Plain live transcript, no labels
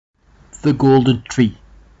The Golden Tree.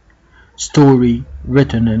 Story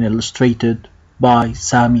written and illustrated by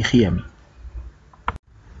Sami Khiami.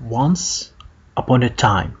 Once upon a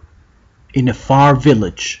time, in a far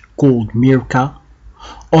village called Mirka,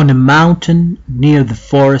 on a mountain near the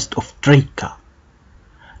forest of Trika,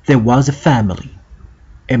 there was a family,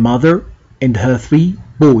 a mother and her 3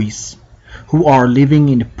 boys, who are living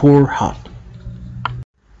in a poor hut.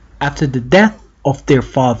 After the death of their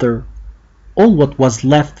father, all what was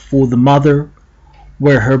left for the mother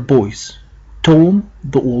were her boys, Tom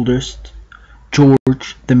the oldest,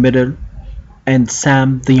 George the middle, and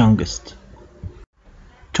Sam the youngest.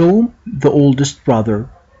 Tom, the oldest brother,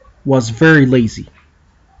 was very lazy.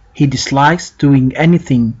 He dislikes doing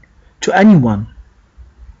anything to anyone.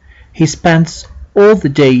 He spends all the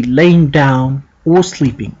day laying down or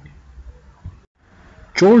sleeping.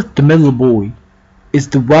 George the middle boy is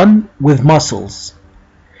the one with muscles.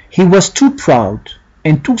 He was too proud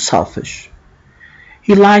and too selfish.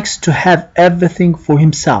 He likes to have everything for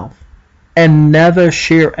himself and never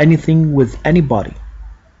share anything with anybody.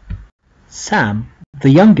 Sam, the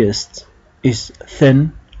youngest, is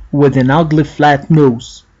thin with an ugly flat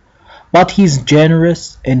nose, but he's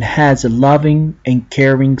generous and has a loving and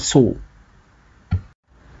caring soul.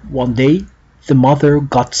 One day, the mother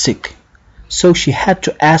got sick, so she had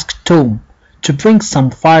to ask Tom to bring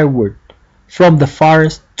some firewood from the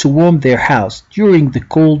forest to warm their house during the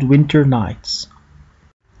cold winter nights.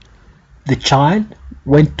 The child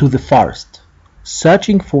went to the forest,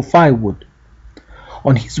 searching for firewood.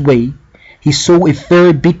 On his way, he saw a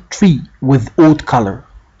very big tree with old color,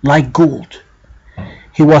 like gold.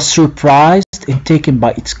 He was surprised and taken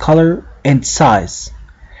by its color and size,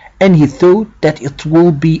 and he thought that it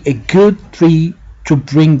would be a good tree to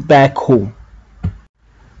bring back home.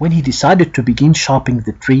 When he decided to begin chopping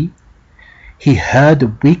the tree, he heard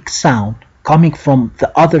a weak sound coming from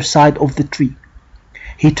the other side of the tree.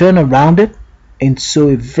 He turned around it and saw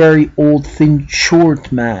a very old, thin,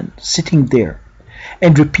 short man sitting there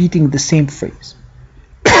and repeating the same phrase.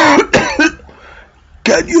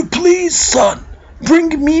 Can you please, son,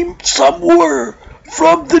 bring me some water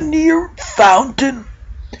from the near fountain?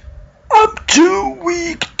 I'm too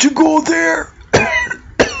weak to go there.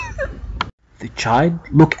 The child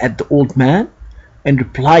looked at the old man and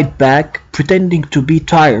replied back, pretending to be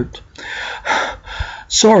tired.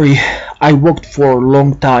 Sorry, I walked for a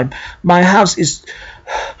long time. My house is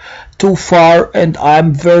too far and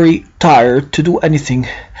I'm very tired to do anything.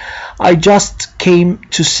 I just came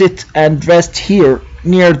to sit and rest here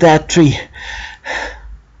near that tree.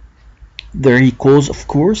 The cause, of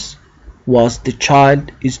course, was the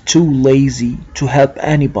child is too lazy to help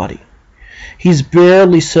anybody. He's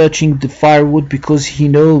barely searching the firewood because he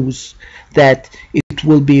knows that it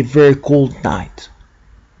will be a very cold night.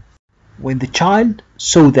 When the child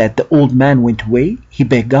saw that the old man went away, he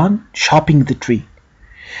began chopping the tree.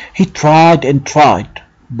 He tried and tried,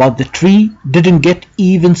 but the tree didn't get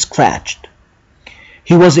even scratched.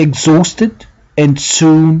 He was exhausted and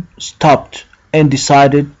soon stopped and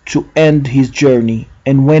decided to end his journey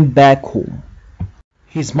and went back home.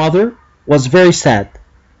 His mother was very sad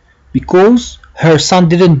because her son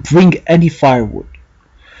didn't bring any firewood.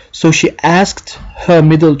 So she asked her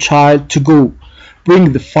middle child to go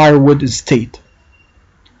bring the firewood instead.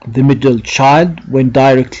 The middle child went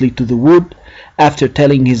directly to the wood after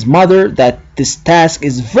telling his mother that this task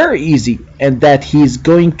is very easy and that he is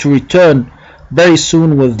going to return very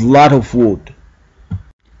soon with a lot of wood.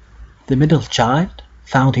 The middle child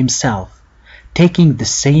found himself taking the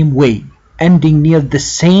same way, ending near the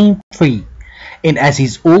same tree, and as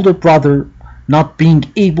his older brother not being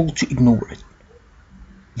able to ignore it.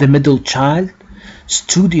 The middle child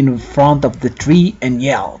stood in front of the tree and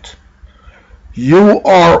yelled, "You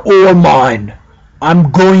are all mine!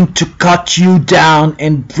 I'm going to cut you down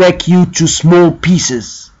and break you to small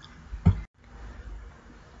pieces."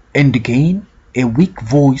 And again a weak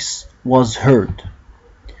voice was heard.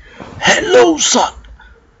 Hello, son.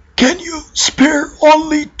 Can you spare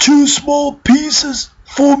only 2 small pieces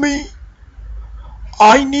for me?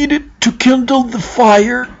 I needed to kindle the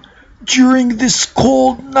fire during this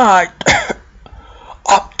cold night.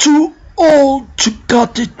 I'm too old to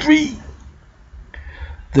cut a tree.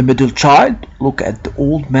 The middle child looked at the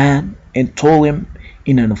old man and told him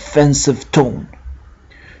in an offensive tone,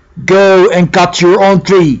 "Go and cut your own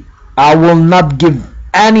tree. I will not give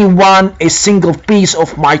anyone a single piece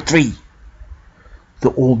of my tree."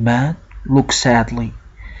 The old man looked sadly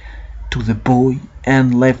to the boy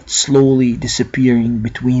and left, slowly disappearing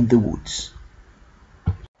between the woods.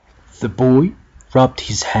 The boy rubbed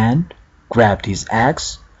his hand, grabbed his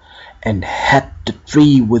axe, and hit the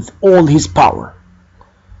tree with all his power.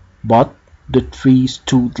 But the tree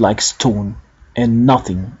stood like stone, and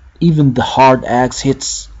nothing, even the hard axe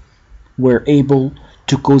hits, were able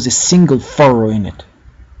to cause a single furrow in it.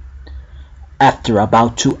 After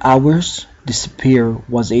about 2 hours, the spear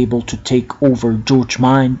was able to take over George's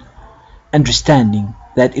mind, understanding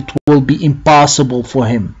that it will be impossible for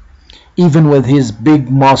him, even with his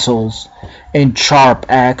big muscles and sharp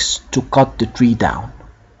axe, to cut the tree down.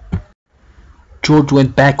 George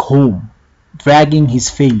went back home, dragging his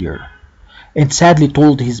failure, and sadly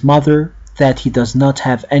told his mother that he does not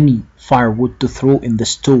have any firewood to throw in the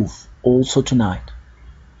stove also tonight.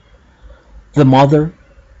 The mother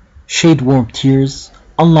shed warm tears,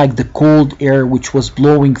 unlike the cold air which was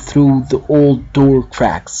blowing through the old door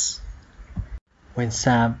cracks. When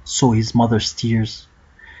Sam saw his mother's tears,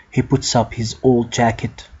 he puts up his old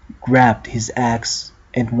jacket, grabbed his axe,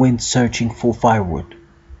 and went searching for firewood.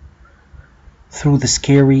 Through the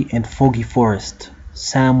scary and foggy forest,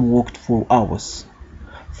 Sam walked for hours,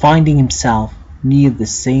 finding himself near the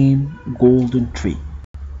same golden tree.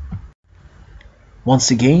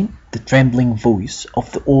 Once again, the trembling voice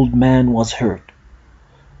of the old man was heard.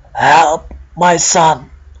 "Help, my son!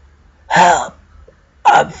 Help!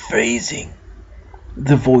 I'm freezing!"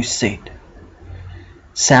 the voice said.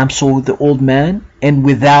 Sam saw the old man, and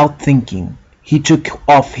without thinking, he took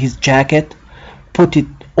off his jacket, put it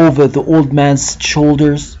over the old man's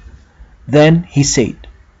shoulders. Then he said,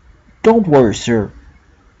 "Don't worry, sir.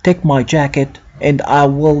 Take my jacket, and I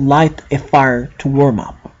will light a fire to warm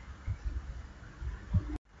up."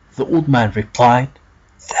 The old man replied,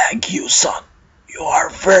 "Thank you, son. You are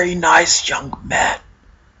a very nice young man.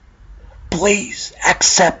 Please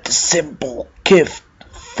accept a simple gift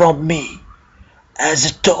from me as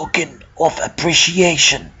a token of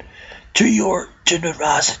appreciation to your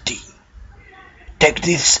generosity. Take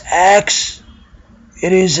this axe.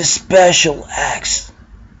 It is a special axe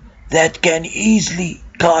that can easily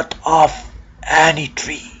cut off any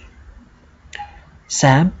tree."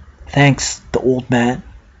 Sam thanked the old man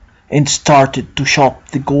and started to chop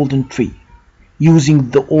the golden tree, using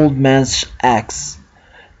the old man's axe.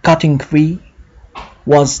 Cutting tree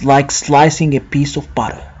was like slicing a piece of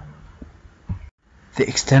butter. The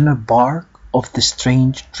external bark of the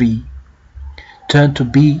strange tree turned to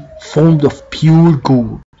be formed of pure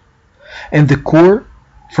gold, and the core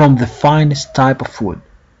from the finest type of wood.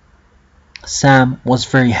 Sam was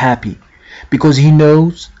very happy because he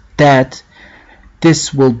knows that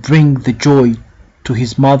this will bring the joy to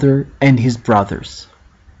his mother and his brothers.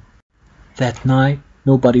 That night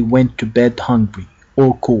nobody went to bed hungry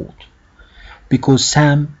or cold, because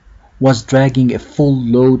Sam was dragging a full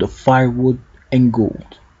load of firewood and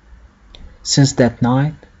gold. Since that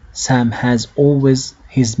night, Sam has always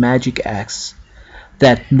his magic axe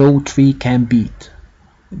that no tree can beat.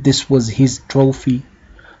 This was his trophy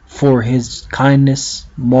for his kindness,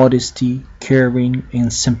 modesty, caring,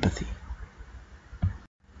 and sympathy.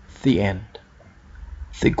 The end.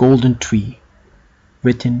 The Golden Tree,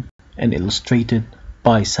 written and illustrated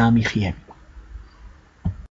by Sami Khiami.